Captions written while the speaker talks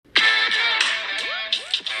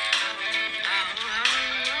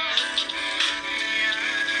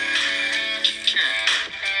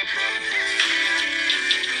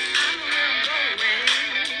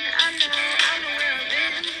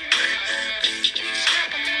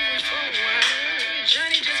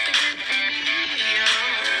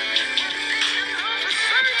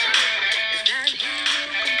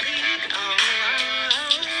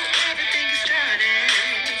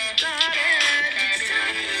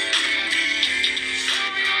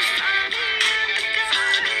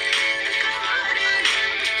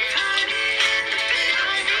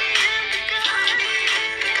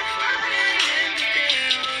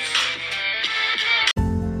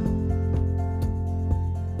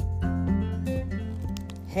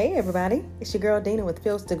Hey everybody, it's your girl Dina with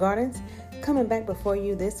Fields to Gardens, coming back before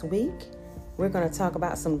you this week. We're going to talk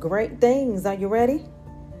about some great things. Are you ready?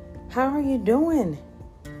 How are you doing?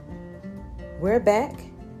 We're back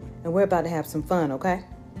and we're about to have some fun, okay?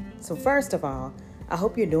 So first of all, I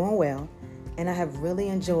hope you're doing well, and I have really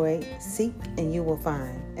enjoyed Seek and You Will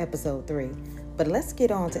Find, episode 3. But let's get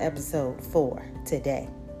on to episode 4 today.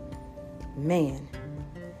 Man,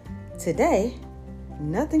 today,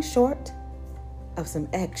 nothing short of some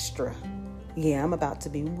extra. Yeah, I'm about to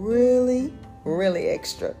be really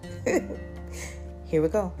extra. Here we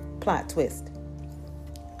go. Plot twist.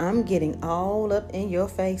 I'm getting all up in your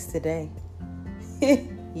face today.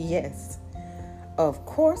 Yes. Of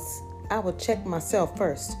course, I will check myself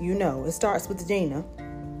first. You know, it starts with Gina,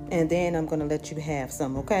 and then I'm going to let you have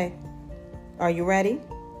some, okay? Are you ready?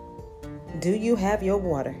 Do you have your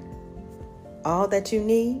water? All that you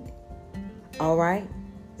need? All right.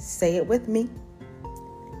 Say it with me.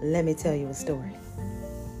 Let me tell you a story.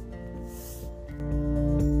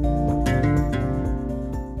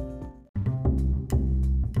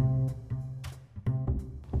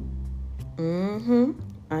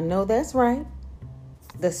 I know that's right.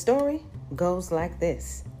 The story goes like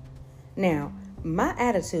this. Now, my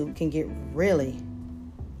attitude can get really,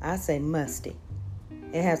 I say musty.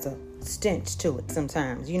 It has a stench to it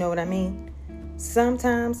sometimes. You know what I mean?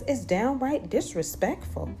 Sometimes it's downright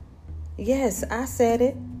disrespectful. Yes, I said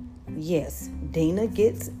it. Yes, Dina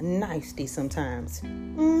gets nasty sometimes.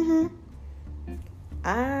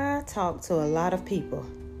 I talk to a lot of people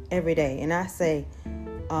every day, and I say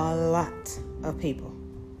a lot of people.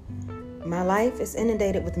 My life is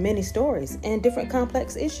inundated with many stories and different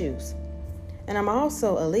complex issues. And I'm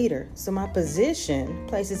also a leader, so my position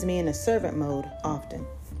places me in a servant mode often.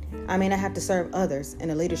 I have to serve others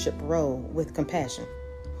in a leadership role with compassion.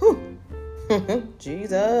 Whew.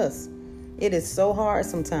 Jesus. It is so hard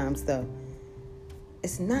sometimes, though.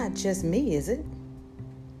 It's not just me, is it?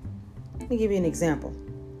 Let me give you an example.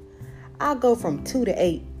 I'll go from 2 to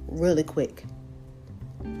 8 really quick.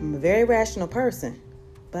 I'm a very rational person,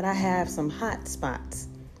 but I have some hot spots.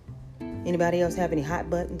 Anybody else have any hot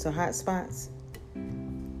buttons or hot spots?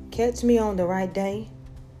 Catch me on the right day,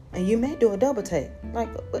 and you may do a double take. Like,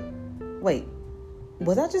 wait,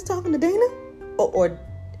 was I just talking to Dina? Or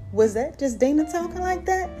was that just Dina talking like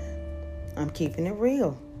that? I'm keeping it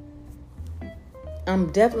real.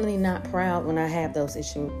 I'm definitely not proud when I have those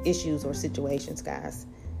issues or situations, guys.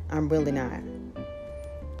 I'm really not.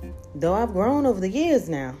 Though I've grown over the years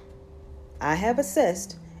now, I have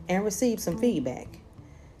assessed and received some feedback.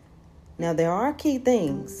 Now, there are key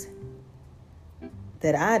things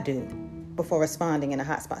that I do before responding in a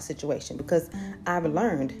hotspot situation because I've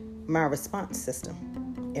learned my response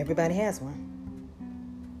system. Everybody has one.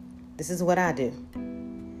 This is what I do.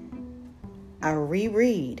 I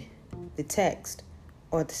reread the text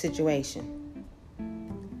or the situation.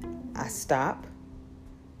 I stop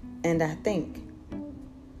and I think.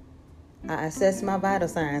 I assess my vital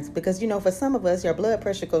signs because, for some of us, your blood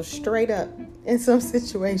pressure goes straight up in some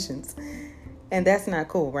situations. And that's not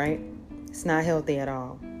cool, right? It's not healthy at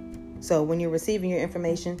all. So when you're receiving your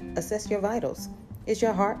information, assess your vitals. Is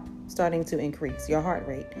your heart starting to increase, your heart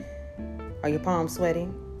rate? Are your palms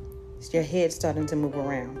sweating? Is your head starting to move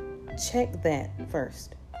around? Check that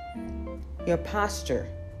first. Your posture.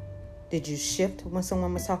 Did you shift when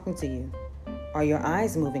someone was talking to you? Are your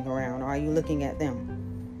eyes moving around, or are you looking at them?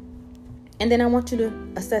 And then I want you to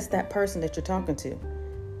assess that person that you're talking to.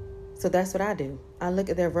 So that's what I do. I look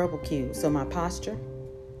at their verbal cues. So my posture,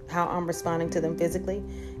 how I'm responding to them physically,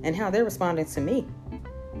 and how they're responding to me.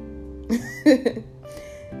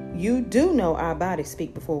 You do know our bodies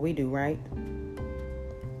speak before we do, right?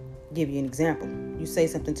 Give you an example. You say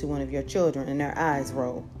something to one of your children and their eyes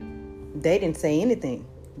roll. They didn't say anything,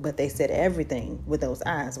 but they said everything with those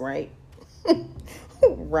eyes, right?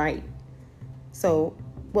 Right. So,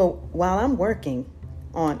 while I'm working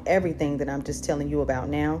on everything that I'm just telling you about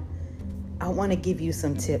now, I want to give you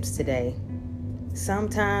some tips today.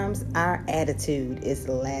 Sometimes our attitude is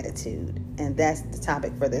latitude, and that's the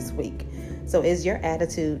topic for this week. So is your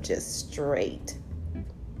attitude just straight?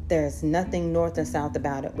 There's nothing north and south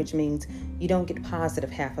about it, which means you don't get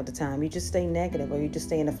positive half of the time. You just stay negative, or you just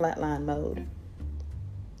stay in a flatline mode.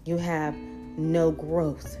 You have no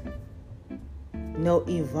growth, no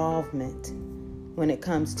evolvement when it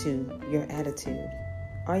comes to your attitude.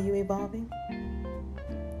 Are you evolving?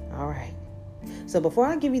 All right. So before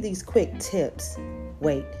I give you these quick tips,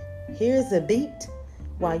 wait, here's a beat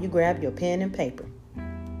while you grab your pen and paper.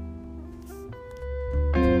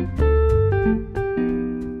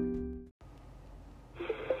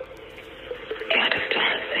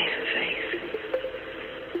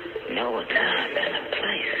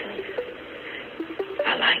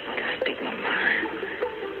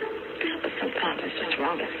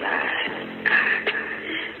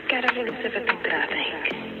 specific things that I think.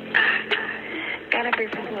 Gotta be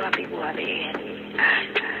from who I be.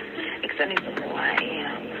 Accepting for who I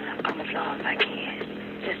am, all the flaws I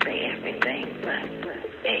can. Just say everything, but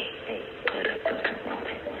hey, put up with the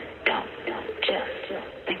woman. Don't just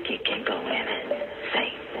think you can go in and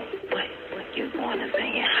say what you want to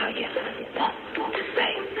say and how you want to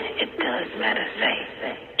say. It does matter, say.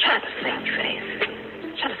 Try to save your face.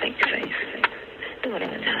 Try to save your face. Do it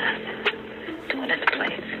in the time. Do it in the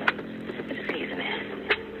place. It's seasoning.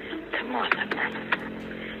 Come on, my brother.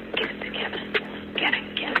 Get it together. Get it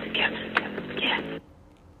together. Yeah.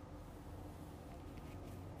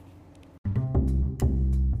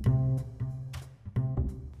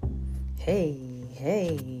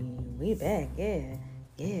 Hey, we back. Yeah.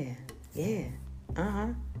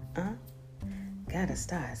 Gotta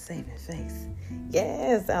start saving face.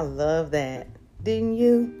 Yes, I love that. Didn't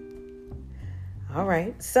you? All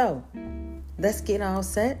right, so let's get all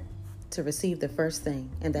set to receive the first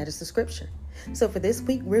thing, and that is the scripture. So for this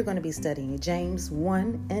week, we're going to be studying James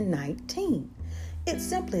 1:19. It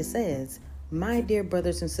simply says, "My dear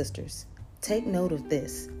brothers and sisters, take note of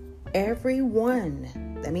this. Everyone,"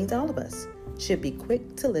 that means all of us, "should be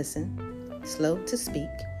quick to listen, slow to speak,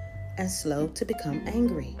 and slow to become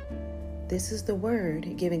angry." This is the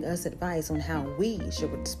word giving us advice on how we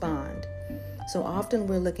should respond. So often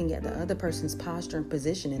we're looking at the other person's posture and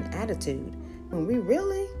position and attitude when we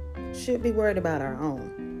really should be worried about our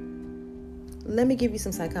own. Let me give you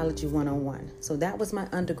some psychology 101. So that was my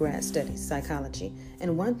undergrad studies, psychology.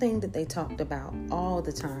 And one thing that they talked about all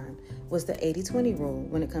the time was the 80-20 rule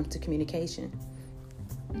when it comes to communication.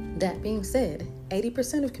 That being said,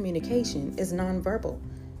 80% of communication is nonverbal.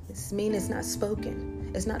 This means it's not spoken.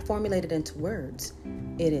 It's not formulated into words.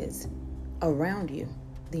 It is around you.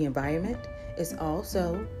 The environment is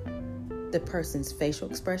also the person's facial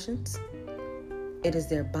expressions. It is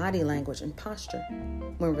their body language and posture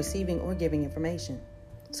when receiving or giving information.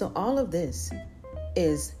 So all of this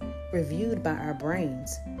is reviewed by our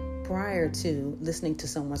brains prior to listening to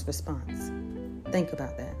someone's response. Think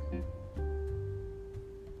about that.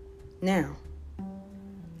 Now,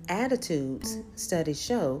 attitudes, studies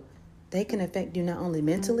show, they can affect you not only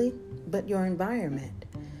mentally, but your environment.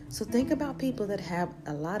 So think about people that have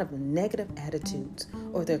a lot of negative attitudes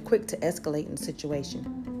or they're quick to escalate in a situation.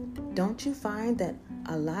 Don't you find that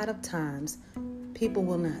a lot of times people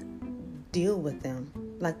will not deal with them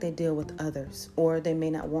like they deal with others, or they may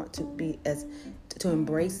not want to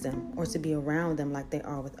embrace them or to be around them like they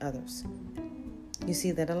are with others? You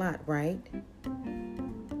see that a lot, right?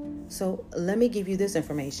 So let me give you this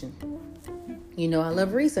information. You know I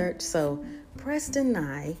love research, so Preston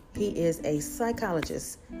Nye, he is a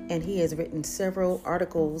psychologist, and he has written several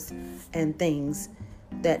articles and things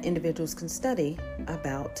that individuals can study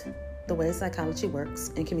about the way psychology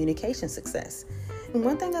works and communication success. And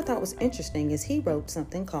one thing I thought was interesting is he wrote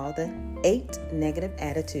something called the 8 negative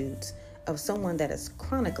attitudes of someone that is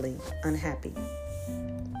chronically unhappy.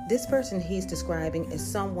 This person he's describing is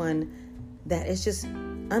someone that is just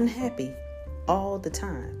unhappy all the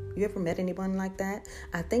time. You ever met anyone like that?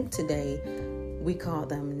 I think today we call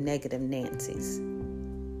them negative Nancy's.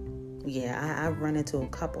 Yeah, I've run into a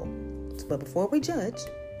couple. But before we judge,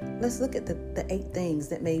 let's look at the 8 things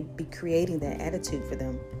that may be creating that attitude for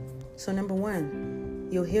them. So number 1,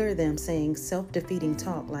 you'll hear them saying self-defeating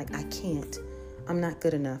talk like, "I can't, I'm not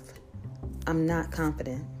good enough, I'm not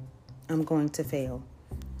confident, I'm going to fail."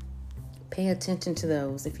 Pay attention to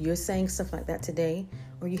those. If you're saying stuff like that today,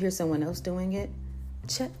 or you hear someone else doing it,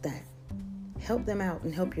 check that. Help them out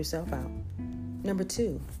and help yourself out. Number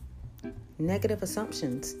 2, negative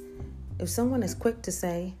assumptions. If someone is quick to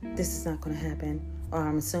say, "This is not going to happen," or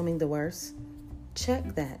 "I'm assuming the worst,"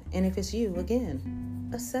 check that. And if it's you, again,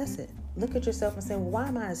 assess it. Look at yourself and say, well, why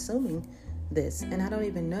am I assuming this? And I don't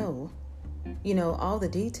even know, all the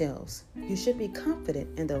details. You should be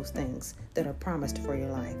confident in those things that are promised for your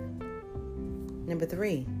life. Number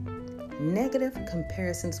 3, negative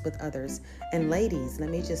comparisons with others. And ladies, let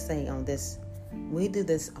me just say on this, we do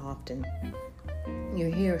this often.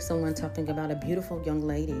 You hear someone talking about a beautiful young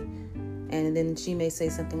lady, and then she may say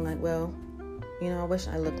something like, "Well, I wish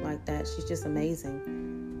I looked like that. She's just amazing."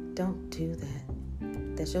 Don't do that.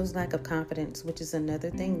 That shows lack of confidence, which is another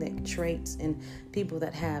thing that traits in people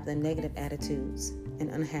that have the negative attitudes and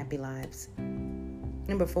unhappy lives.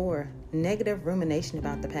 Number 4, negative rumination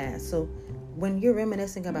about the past. So when you're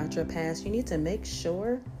reminiscing about your past, you need to make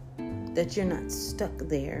sure that you're not stuck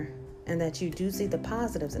there and that you do see the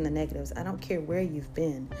positives and the negatives. I don't care where you've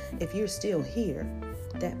been. If you're still here,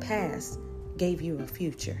 that past gave you a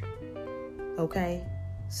future. Okay?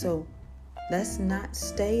 So let's not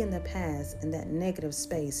stay in the past in that negative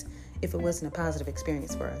space if it wasn't a positive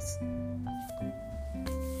experience for us.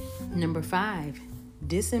 Number 5,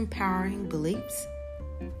 disempowering beliefs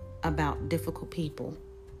about difficult people.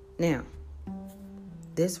 Now,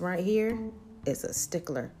 this right here is a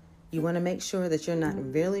stickler. You want to make sure that you're not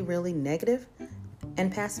really, really negative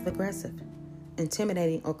and passive-aggressive.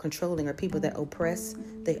 Intimidating or controlling are people that oppress.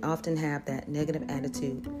 They often have that negative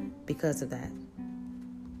attitude because of that.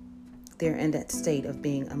 They're in that state of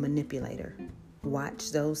being a manipulator.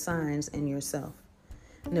 Watch those signs in yourself.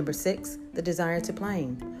 Number 6, the desire to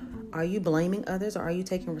blame. Are you blaming others or are you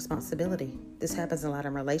taking responsibility? This happens a lot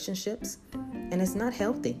in relationships, and it's not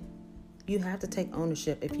healthy. You have to take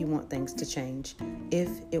ownership if you want things to change, if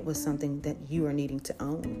it was something that you are needing to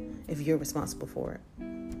own, if you're responsible for it.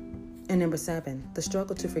 And number 7, the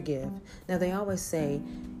struggle to forgive. Now, they always say,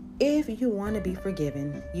 if you want to be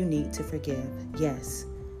forgiven, you need to forgive. Yes,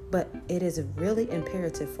 but it is really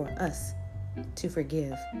imperative for us to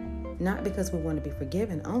forgive. Not because we want to be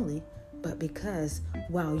forgiven only, but because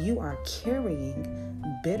while you are carrying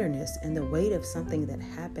bitterness and the weight of something that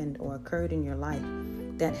happened or occurred in your life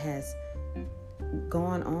that has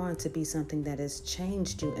gone on to be something that has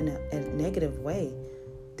changed you in a negative way,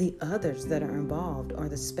 the others that are involved or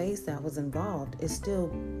the space that was involved is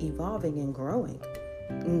still evolving and growing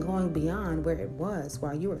and going beyond where it was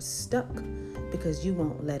while you are stuck because you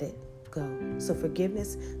won't let it go. So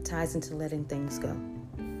forgiveness ties into letting things go.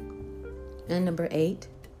 And number 8,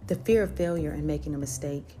 the fear of failure and making a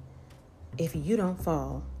mistake. If you don't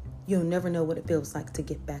fall, you'll never know what it feels like to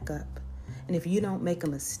get back up. And if you don't make a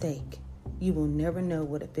mistake, you will never know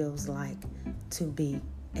what it feels like to be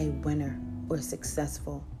a winner or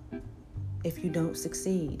successful. If you don't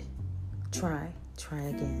succeed, try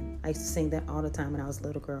again. I used to sing that all the time when I was a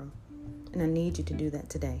little girl, and I need you to do that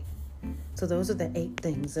today. So those are the 8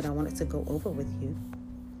 things that I wanted to go over with you.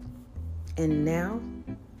 And now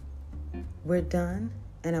we're done,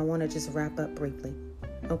 and I want to just wrap up briefly,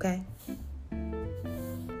 okay?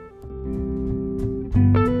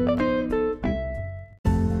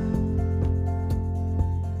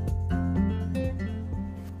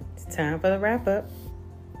 It's time for the wrap up.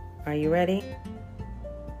 Are you ready?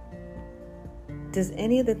 Does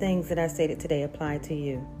any of the things that I stated today apply to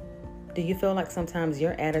you? Do you feel like sometimes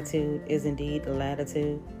your attitude is indeed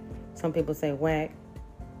latitude? Some people say whack,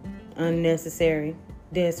 unnecessary,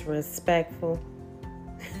 disrespectful.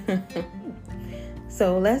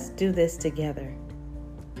 So let's do this together.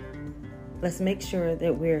 Let's make sure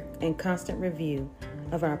that we're in constant review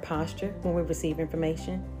of our posture when we receive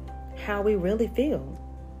information, how we really feel.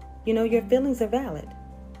 You know, your feelings are valid.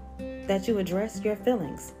 That you address your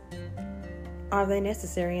feelings. Are they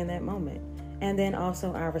necessary in that moment? And then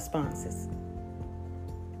also our responses.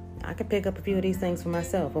 I can pick up a few of these things for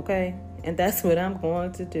myself, okay? And that's what I'm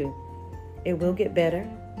going to do. It will get better,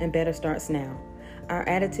 and better starts now. Our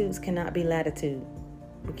attitudes cannot be latitude.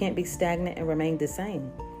 We can't be stagnant and remain the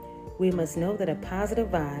same. We must know that a positive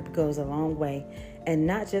vibe goes a long way, and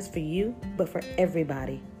not just for you, but for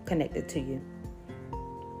everybody connected to you.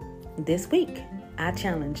 This week, I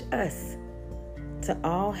challenge us to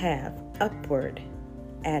all have upward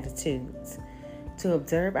attitudes, to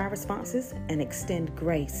observe our responses and extend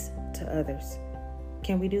grace to others.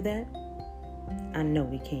 Can we do that? I know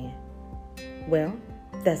we can. Well,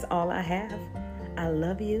 that's all I have. I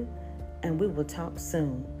love you, and we will talk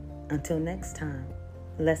soon. Until next time,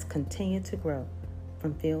 let's continue to grow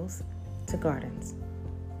from fields to gardens.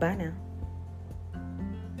 Bye now.